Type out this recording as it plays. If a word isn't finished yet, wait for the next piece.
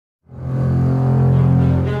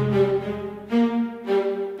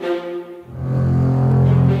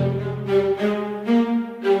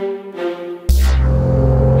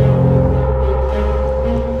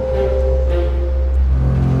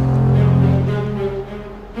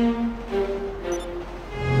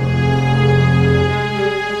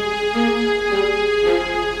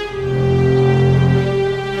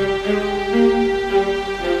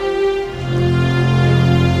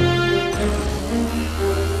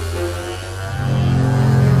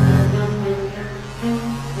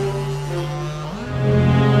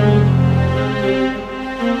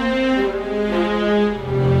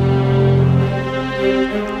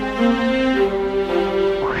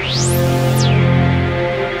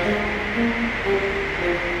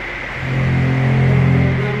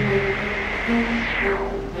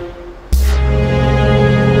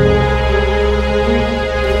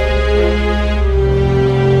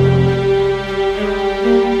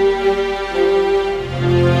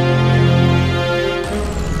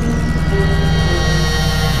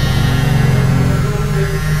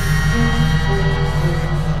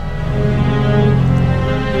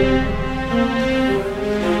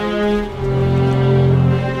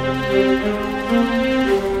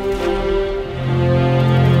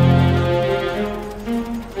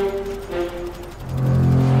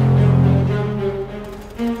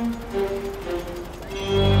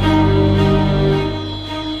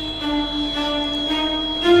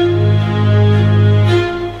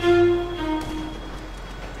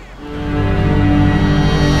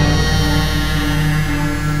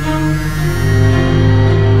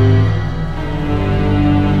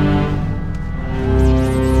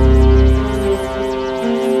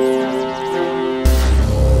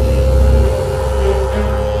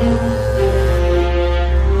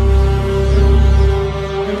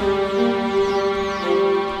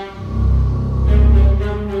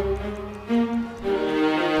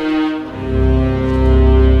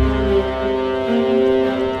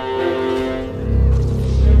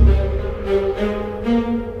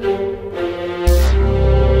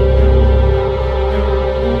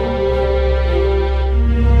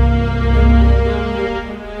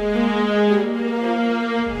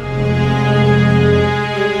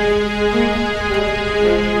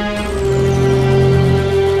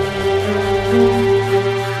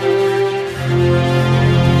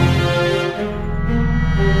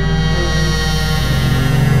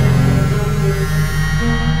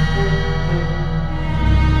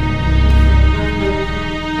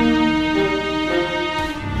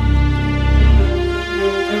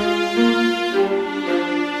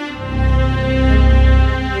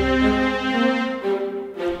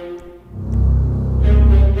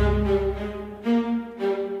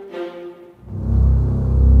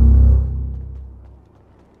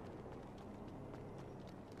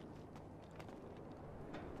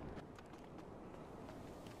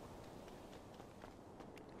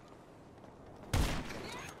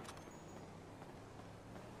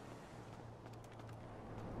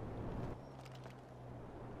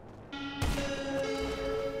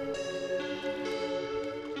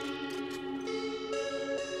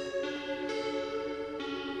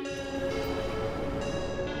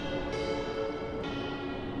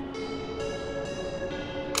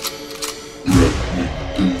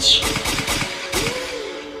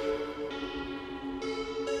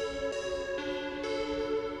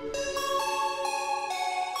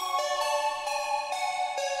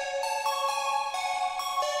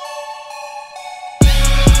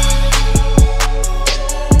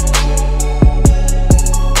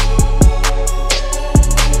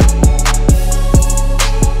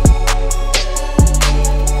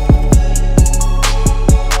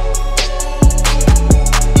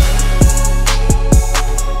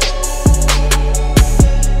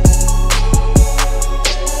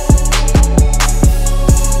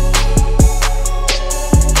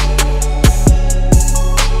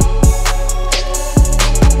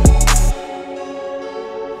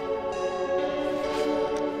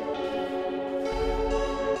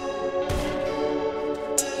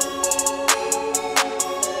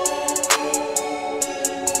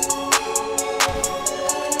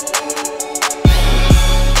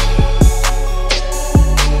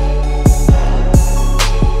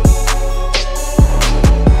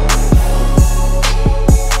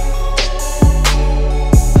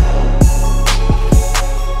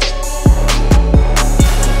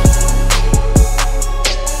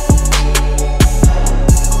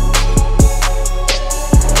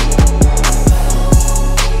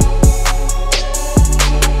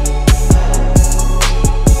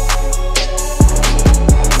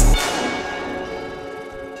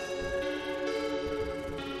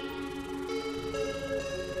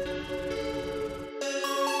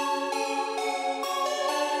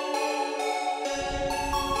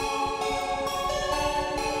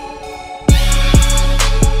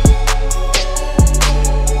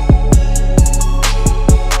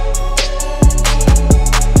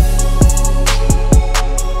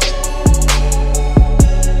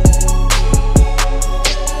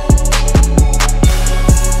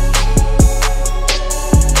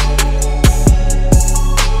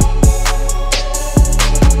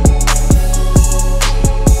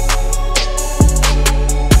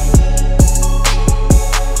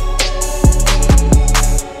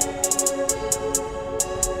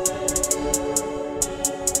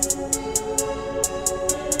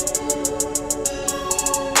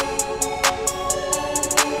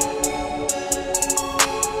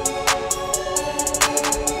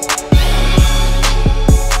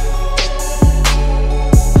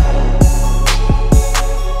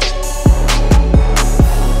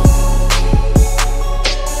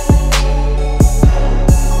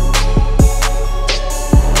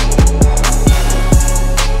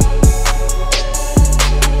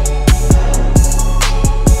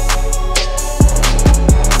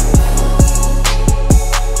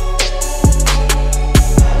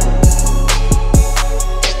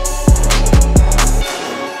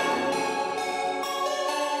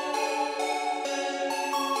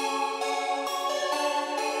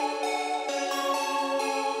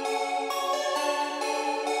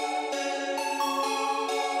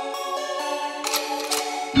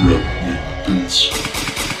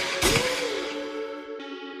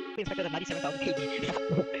Expected at 97,000 KD.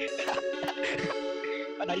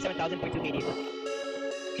 97,000.2 KD.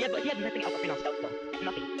 He had nothing out of enough stuff though.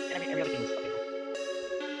 Nothing. And every other thing was okay.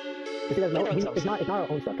 It's not our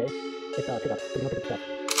own stuff, okay? It's pickup. So we don't pick up stuff.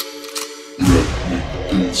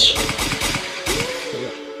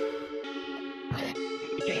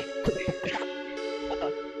 Okay. What the?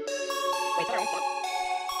 Wait, is that our own stuff?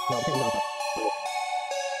 No, I'm taking it out.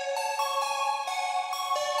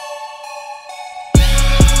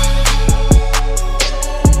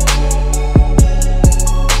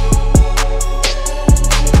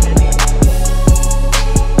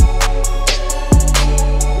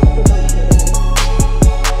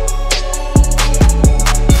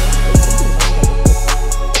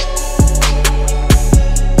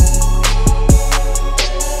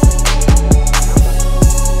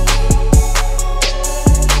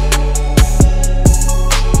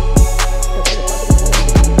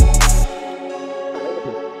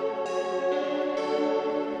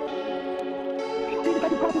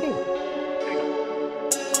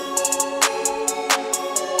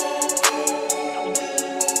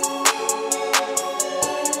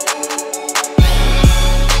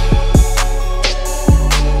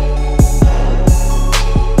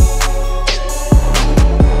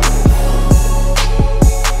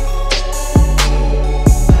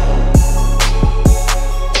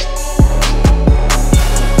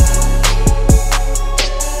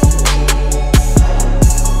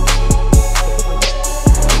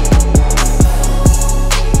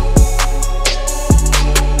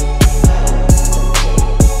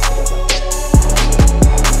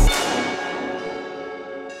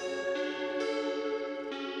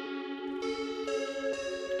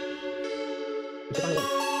 You should find a way.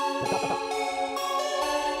 Stop, stop, stop.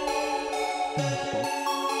 Okay.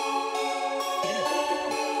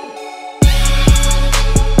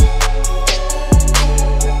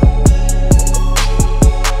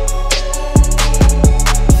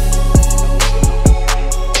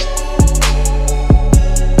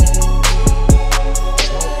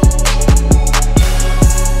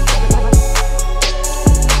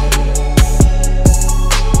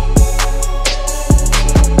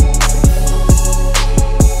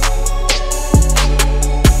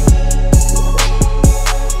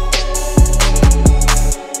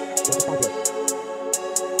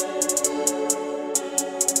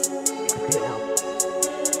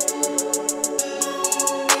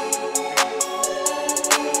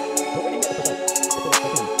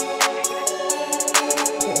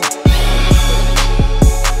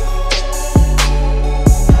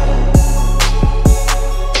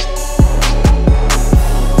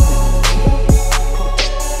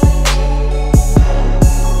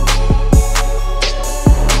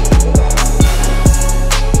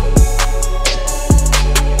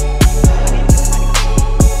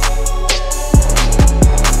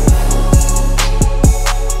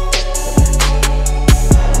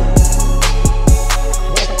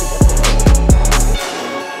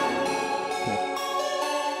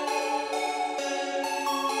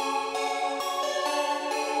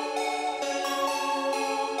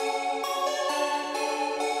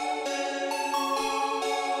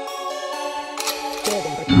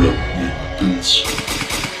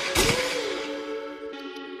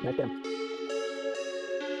 Right there.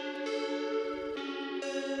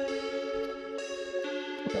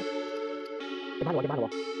 Okay. Get behind the wall, get behind the wall.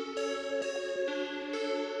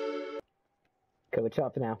 Okay, let's show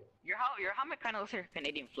up for now. Your helmet kind of looks like a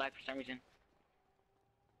Canadian flag for some reason.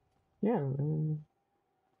 Yeah.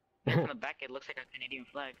 From the back, it looks like a Canadian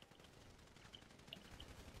flag.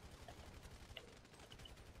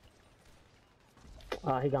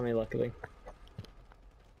 He got me luckily.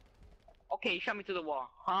 Okay, he shot me through the wall.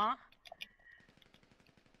 Huh?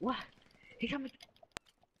 What? He shot me.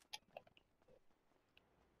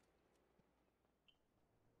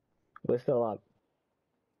 We're still up.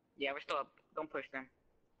 Yeah, we're still up. Don't push them.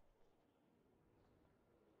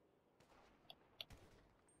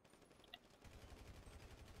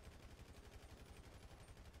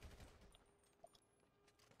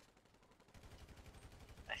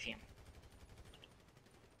 I see him.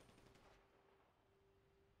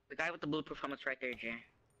 The guy with the bulletproof helmet's right there, Jay.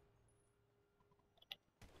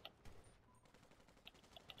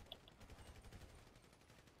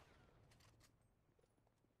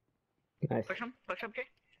 Nice. Push him, Jay.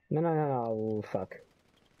 No, no, no, no. Oh, fuck.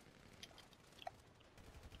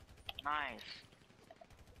 Nice.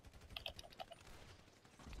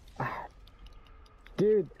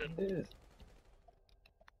 Dude.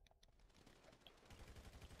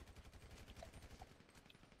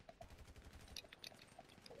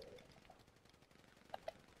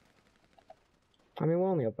 I mean, we're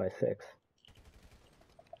only up by 6.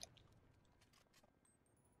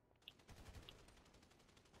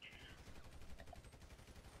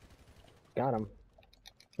 Got him.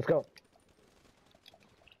 Let's go.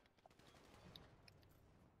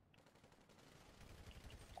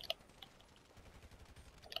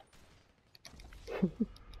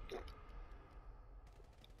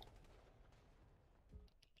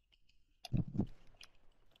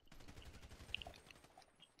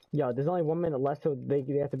 Yo, there's only 1 minute left, so they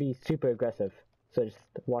have to be super aggressive. So just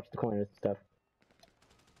watch the corners and stuff.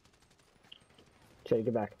 Shay,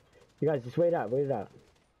 get back. You guys, just wait out, wait it out.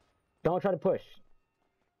 Don't try to push.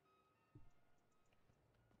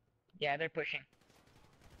 Yeah, they're pushing.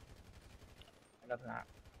 I love that.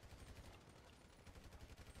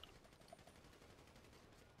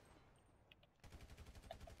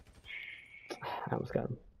 I almost got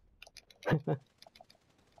him.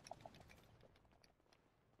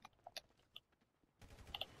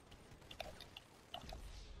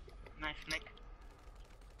 Nice, Nick.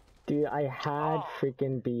 Dude, I had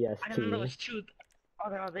freaking BST. I didn't know there was 2. Oh,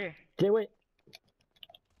 they're all there. Jay, wait.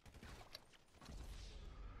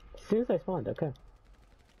 As soon as I spawned, okay.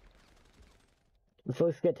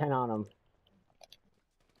 Let's get 10 on them.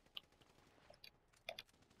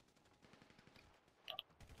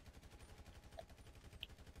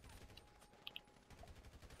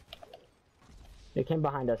 They came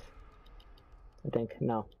behind us. I think.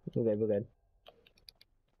 No. We're good, we're good.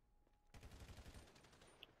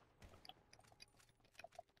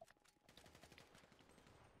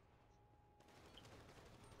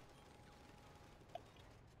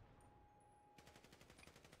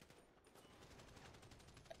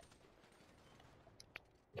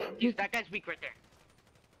 Dude, that guy's weak right there.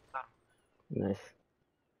 Nice.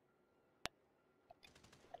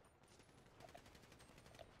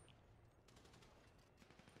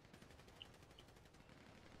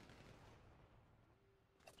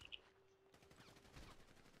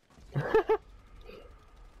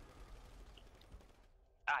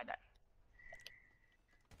 I died.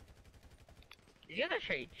 These guys are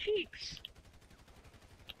straight cheeks.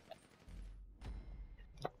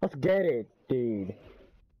 Let's get it, dude.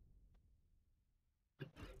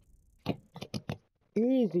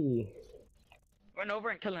 Easy. Run over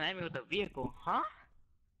and kill an enemy with a vehicle, huh?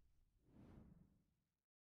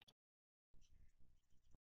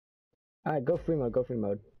 Alright, go free mode, go free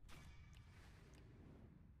mode.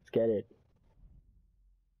 Let's get it.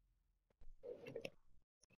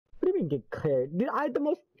 What do you mean get cleared? Did I had the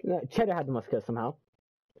most? No, Cheddar had the most kills somehow.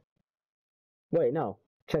 Wait, no.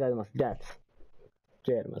 Cheddar had the most deaths.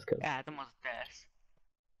 Jay had the most kills. Yeah, the most deaths.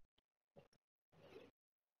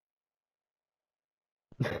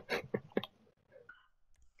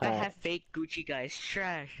 I have fake Gucci guys.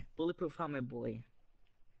 Trash. Bulletproof helmet boy.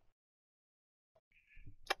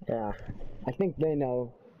 Yeah. I think they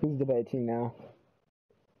know who's the better team now.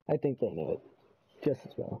 I think they know it just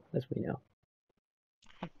as well as we know.